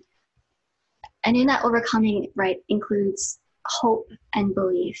 and in that overcoming, right, includes hope and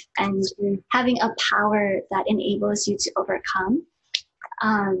belief and having a power that enables you to overcome.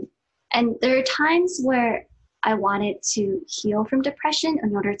 And there are times where I wanted to heal from depression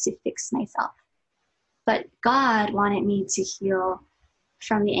in order to fix myself. But God wanted me to heal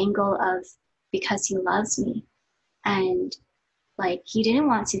from the angle of because he loves me. And like, he didn't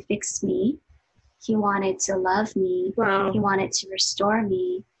want to fix me. He wanted to love me. Wow. He wanted to restore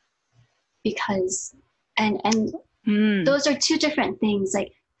me because, and those are two different things,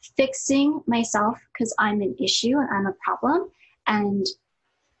 like fixing myself because I'm an issue and I'm a problem, and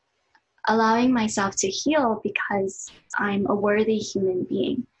allowing myself to heal because I'm a worthy human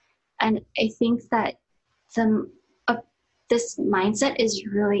being. And I think that this mindset is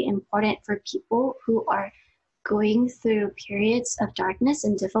really important for people who are going through periods of darkness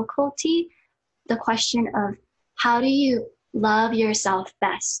and difficulty. The question of how do you love yourself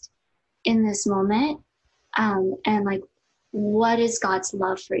best in this moment, and like, what is God's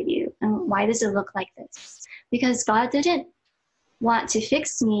love for you, and why does it look like this? Because God didn't want to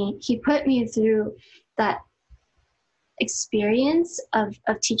fix me. He put me through that experience of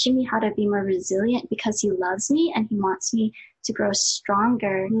teaching me how to be more resilient because he loves me and he wants me to grow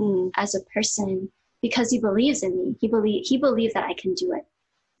stronger as a person. because he believes in me. He believed that I can do it.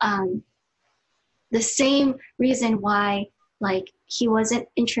 The same reason why, like, he wasn't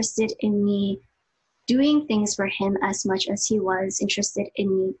interested in me doing things for him as much as he was interested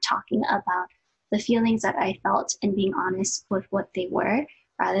in me talking about the feelings that I felt and being honest with what they were,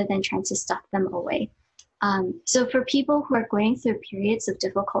 rather than trying to stuff them away. So for people who are going through periods of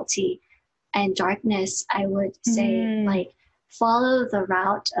difficulty and darkness, I would say, like, follow the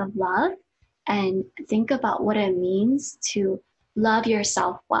route of love and think about what it means to love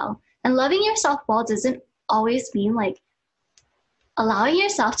yourself well. And loving yourself well doesn't always mean, like, allowing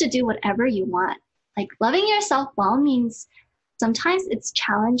yourself to do whatever you want. Like, loving yourself well means sometimes it's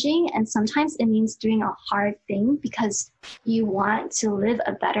challenging, and sometimes it means doing a hard thing because you want to live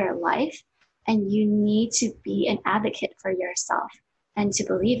a better life, and you need to be an advocate for yourself and to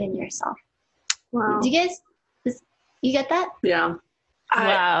believe in yourself. Wow. Do you guys, you get that? Yeah.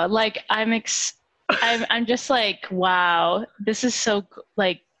 Wow. Like, I'm just like, wow, this is so,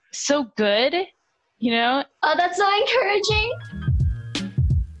 like, so good, you know? Oh, that's so encouraging.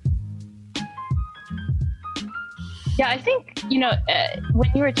 Yeah, I think, you know, when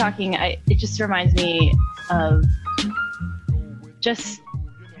you were talking, it just reminds me of just,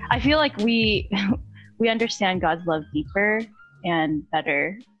 I feel like we understand God's love deeper and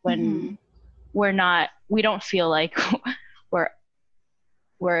better when we don't feel like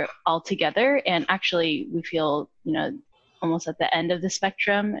we're all together, and actually we feel, you know, almost at the end of the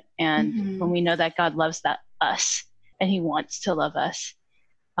spectrum. And when we know that God loves us and he wants to love us,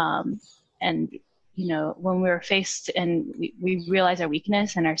 and you know, when we're faced and we realize our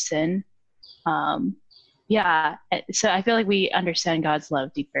weakness and our sin, so I feel like we understand God's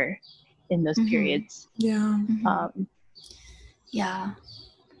love deeper in those periods. Yeah. Yeah.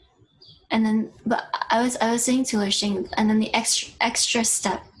 And then, but I was saying to Lishing, and then the extra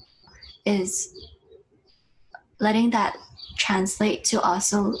step is letting that translate to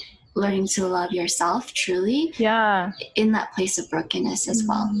also learning to love yourself truly. Yeah. In that place of brokenness as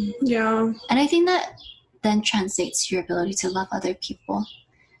well. Yeah. And I think that then translates to your ability to love other people,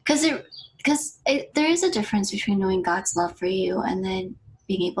 because there is a difference between knowing God's love for you and then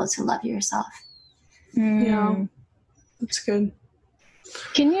being able to love yourself. Yeah. That's good.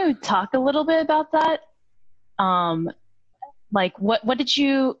 Can you talk a little bit about that? Like, what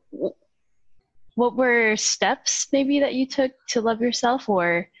were steps maybe that you took to love yourself,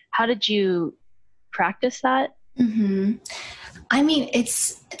 or how did you practice that? I mean,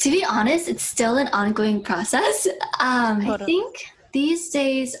 to be honest, it's still an ongoing process. I think these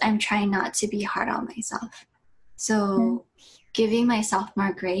days I'm trying not to be hard on myself. So giving myself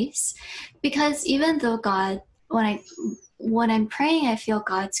more grace, because even though God, when I'm praying, I feel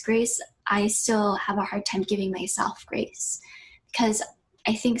God's grace, I still have a hard time giving myself grace, because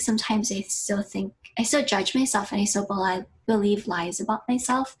I think sometimes I still judge myself, and I still believe lies about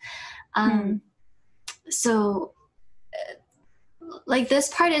myself. So like, this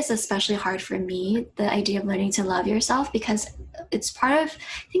part is especially hard for me, the idea of learning to love yourself, because it's I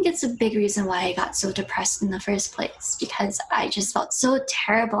think it's a big reason why I got so depressed in the first place, because I just felt so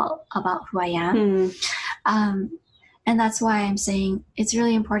terrible about who I am. And that's why I'm saying it's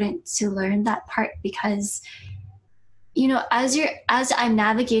really important to learn that part, because, you know, as I'm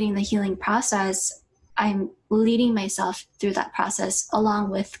navigating the healing process, I'm leading myself through that process along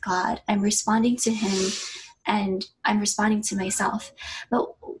with God. I'm responding to him, and I'm responding to myself. But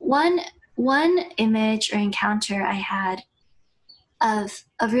one image or encounter I had of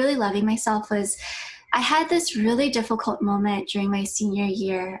really loving myself was, I had this really difficult moment during my senior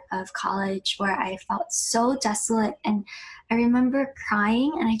year of college where I felt so desolate, and I remember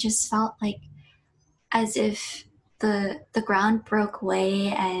crying, and I just felt like as if the ground broke away,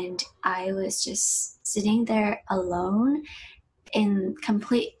 and I was just sitting there alone in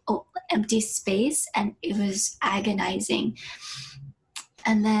complete empty space, and it was agonizing.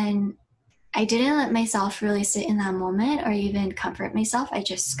 And then I didn't let myself really sit in that moment or even comfort myself. I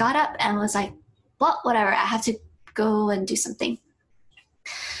just got up and was like, well, whatever, I have to go and do something.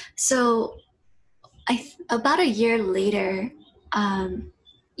 So about a year later,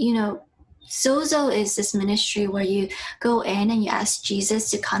 you know, Sozo is this ministry where you go in and you ask Jesus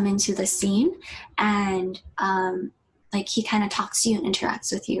to come into the scene, and like, he kind of talks to you and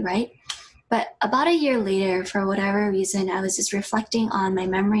interacts with you, right? But about a year later, for whatever reason, I was just reflecting on my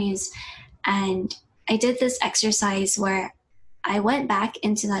memories, and I did this exercise where I went back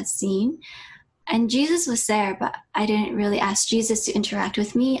into that scene, and Jesus was there, but I didn't really ask Jesus to interact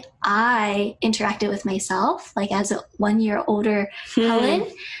with me. I interacted with myself, like as a 1 year older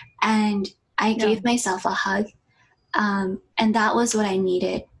Helen, and I gave myself a hug. And that was what I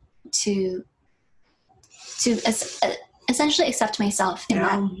needed to to essentially accept myself in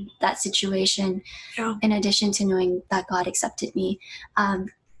that situation, in addition to knowing that God accepted me.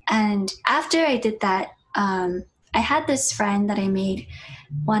 And after I did that, I had this friend that I made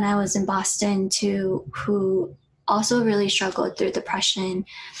when I was in Boston too, who also really struggled through depression.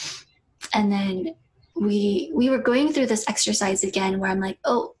 And then we were going through this exercise again where I'm like,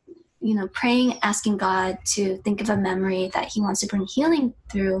 praying, asking God to think of a memory that he wants to bring healing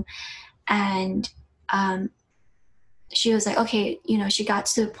through. And she was like, okay, she got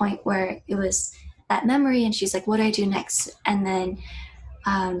to the point where it was that memory, and she's like, what do I do next? And then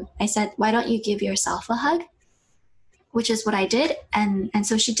I said, why don't you give yourself a hug? Which is what I did. And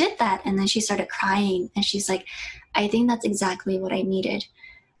so she did that, and then she started crying, and she's like, I think that's exactly what I needed.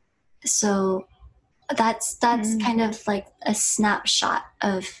 So that's kind of like a snapshot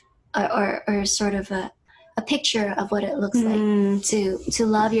of or sort of a picture of what it looks like to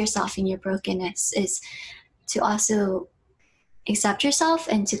love yourself in your brokenness, is to also accept yourself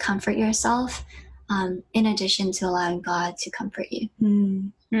and to comfort yourself, in addition to allowing God to comfort you.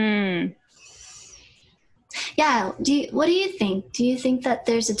 Yeah. What do you think? Do you think that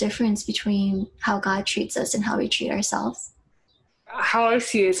there's a difference between how God treats us and how we treat ourselves? How I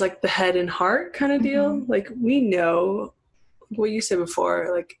see it is like the head and heart kind of deal. Like, we know what you said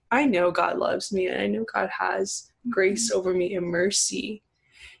before, like, I know God loves me, and I know God has grace over me and mercy.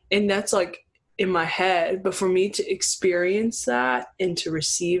 And that's like in my head. But for me to experience that and to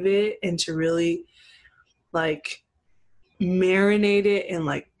receive it and to really like marinate it and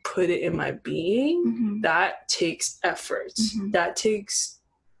like put it in my being, that takes effort. That takes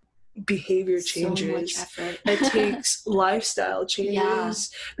behavior changes. So much effort. It takes lifestyle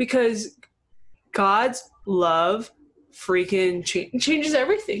changes, because God's love freaking changes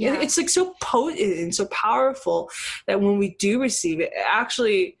everything. It's like so potent and so powerful that when we do receive it, it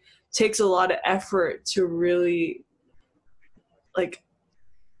actually takes a lot of effort to really like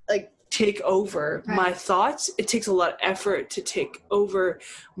take over my thoughts. It takes a lot of effort to take over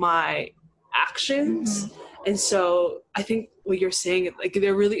my actions. And so I think what you're saying, like,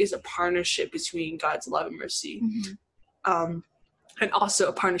 there really is a partnership between God's love and mercy, and also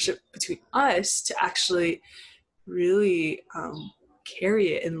a partnership between us to actually really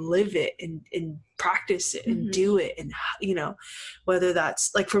carry it and live it and practice it and do it. And whether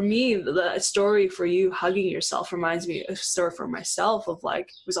that's like, for me, the story for you hugging yourself reminds me of a story for myself of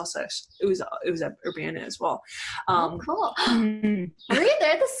like, it was at Urbana as well. Cool. Were you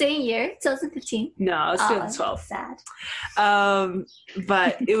there the same year, 2015? No, I was 2012. Sad.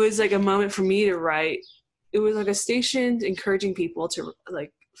 But it was like a moment for me to write. It was like a station encouraging people to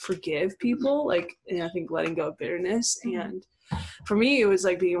like forgive people, like, and I think letting go of bitterness. And for me, it was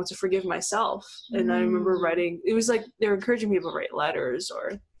like being able to forgive myself. And I remember writing, it was like they were encouraging people to write letters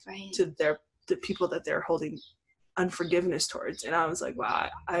or to the people that they're holding unforgiveness towards. And I was like, wow,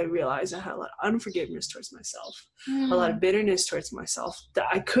 I realized I had a lot of unforgiveness towards myself, a lot of bitterness towards myself, that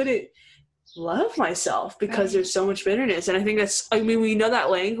I couldn't love myself because there's so much bitterness. And I think we know that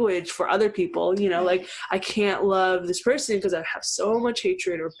language for other people, like, I can't love this person because I have so much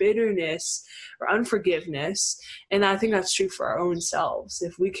hatred or bitterness or unforgiveness. And I think that's true for our own selves.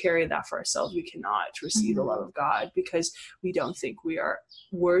 If we carry that for ourselves, we cannot receive the love of God, because we don't think we are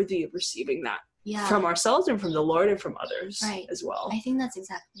worthy of receiving that from ourselves and from the Lord and from others as well. I think that's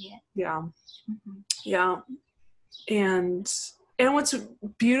exactly it. Yeah. And what's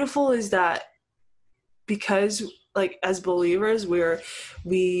beautiful is that because, like, as believers,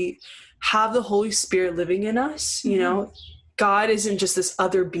 we have the Holy Spirit living in us, God isn't just this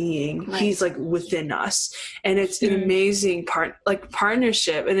other being. He's like within us. And it's an amazing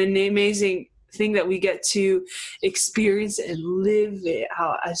partnership, and an amazing thing that we get to experience and live it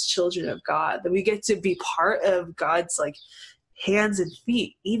out as children of God, that we get to be part of God's like hands and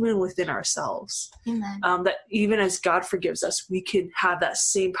feet, even within ourselves. Amen. That even as God forgives us, we can have that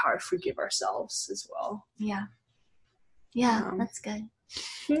same power to forgive ourselves as well. Yeah, that's good.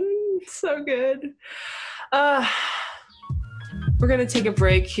 So good. We're gonna take a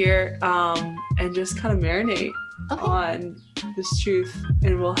break here and just kind of marinate on this truth,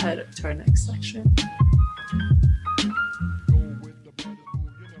 and we'll head to our next section.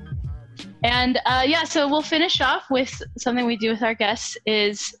 And so we'll finish off with something we do with our guests,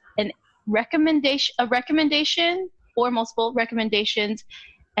 is a recommendation or multiple recommendations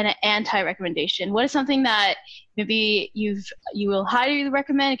and an anti-recommendation. What is something that maybe you will highly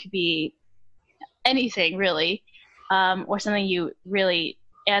recommend? It could be anything really, or something you really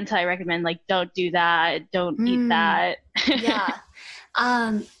anti-recommend, like don't do that, don't eat that.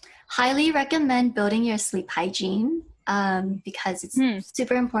 Highly recommend building your sleep hygiene. Because it's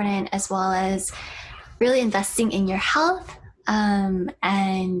super important, as well as really investing in your health,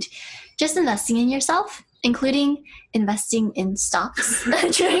 and just investing in yourself, including investing in stocks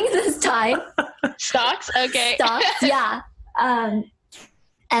during this time. Stocks? Okay. Stocks, yeah.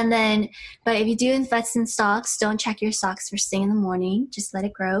 And then, but if you do invest in stocks, don't check your stocks first thing in the morning. Just let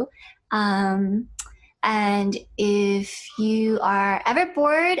it grow. And if you are ever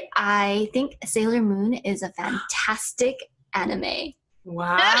bored, I think Sailor Moon is a fantastic anime.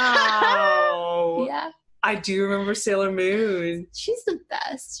 Wow. Yeah. I do remember Sailor Moon. She's the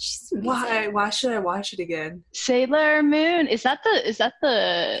best. She's amazing. Why? Why should I watch it again? Sailor Moon. Is that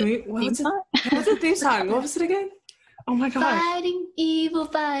the What's theme song? the theme song? What was it again? Oh my gosh. Fighting evil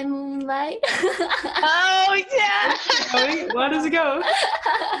by moonlight. Oh yeah. Why does it go?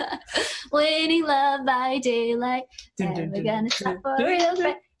 Waiting love by daylight. Dun, dun, Never dun, gonna dun, stop for dun, real dun,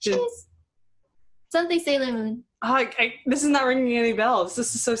 friend. dun. She's something Sailor Moon. Oh, this is not ringing any bells.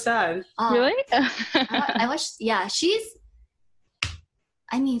 This is so sad. Oh, Really? I watched. Yeah, she's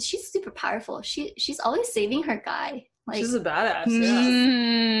super powerful. She's always saving her guy. Like She's a badass.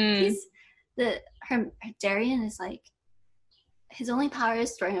 Yeah. he's her Darien is like his only power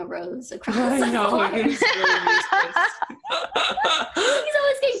is throwing a rose across I the know. floor. It was really useless. He's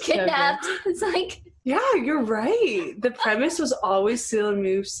always getting So good. kidnapped. It's like Yeah, you're right. The premise was always Sailor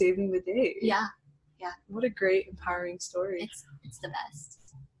Moon saving the day. yeah, What a great, empowering story. it's the best.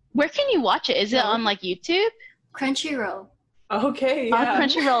 Where can you watch it? Is it on like YouTube? Crunchyroll. Okay, On yeah.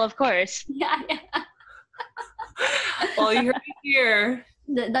 Crunchyroll, of course. Yeah. Well, you heard it here.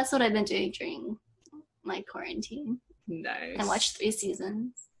 That's what I've been doing during my quarantine. Nice. I watched 3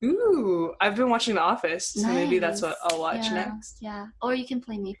 seasons. Ooh, I've been watching The Office, so maybe that's what I'll watch Yeah, next. Yeah. Or you can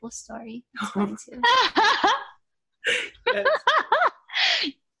play Maple Story. It's fun too. Yes.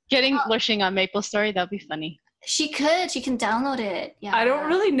 Getting Lushing on Maple Story, that'd be funny. She can download it. Yeah. I don't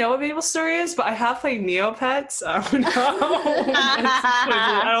really know what Maple Story is, but I have played Neopets. I don't know.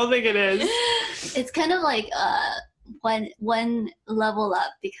 I don't think it is. It's kind of like one level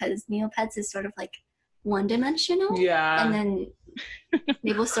up because Neopets is sort of like one-dimensional. Yeah. And then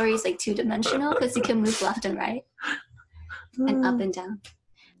Maple Story is like 2-dimensional because you can move left and right and up and down.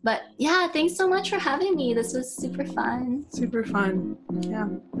 But yeah, thanks so much for having me. This was super fun. Super fun. Yeah.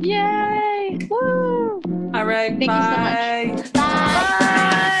 Yay! Woo! All right. Thank bye. you so much.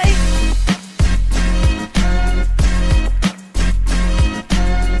 Bye.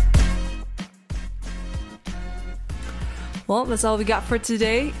 Well, that's all we got for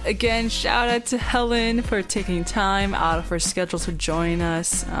today. Again, shout out to Helen for taking time out of her schedule to join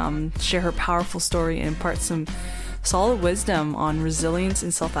us, share her powerful story, and impart some solid wisdom on resilience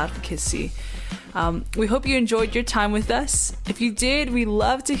and self-advocacy. We hope you enjoyed your time with us. If you did, we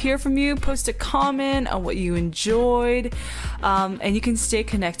love to hear from you. Post a comment on what you enjoyed. And you can stay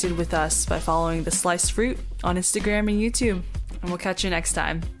connected with us by following The Sliced Fruit on Instagram and YouTube. And we'll catch you next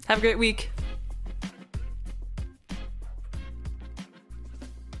time. Have a great week.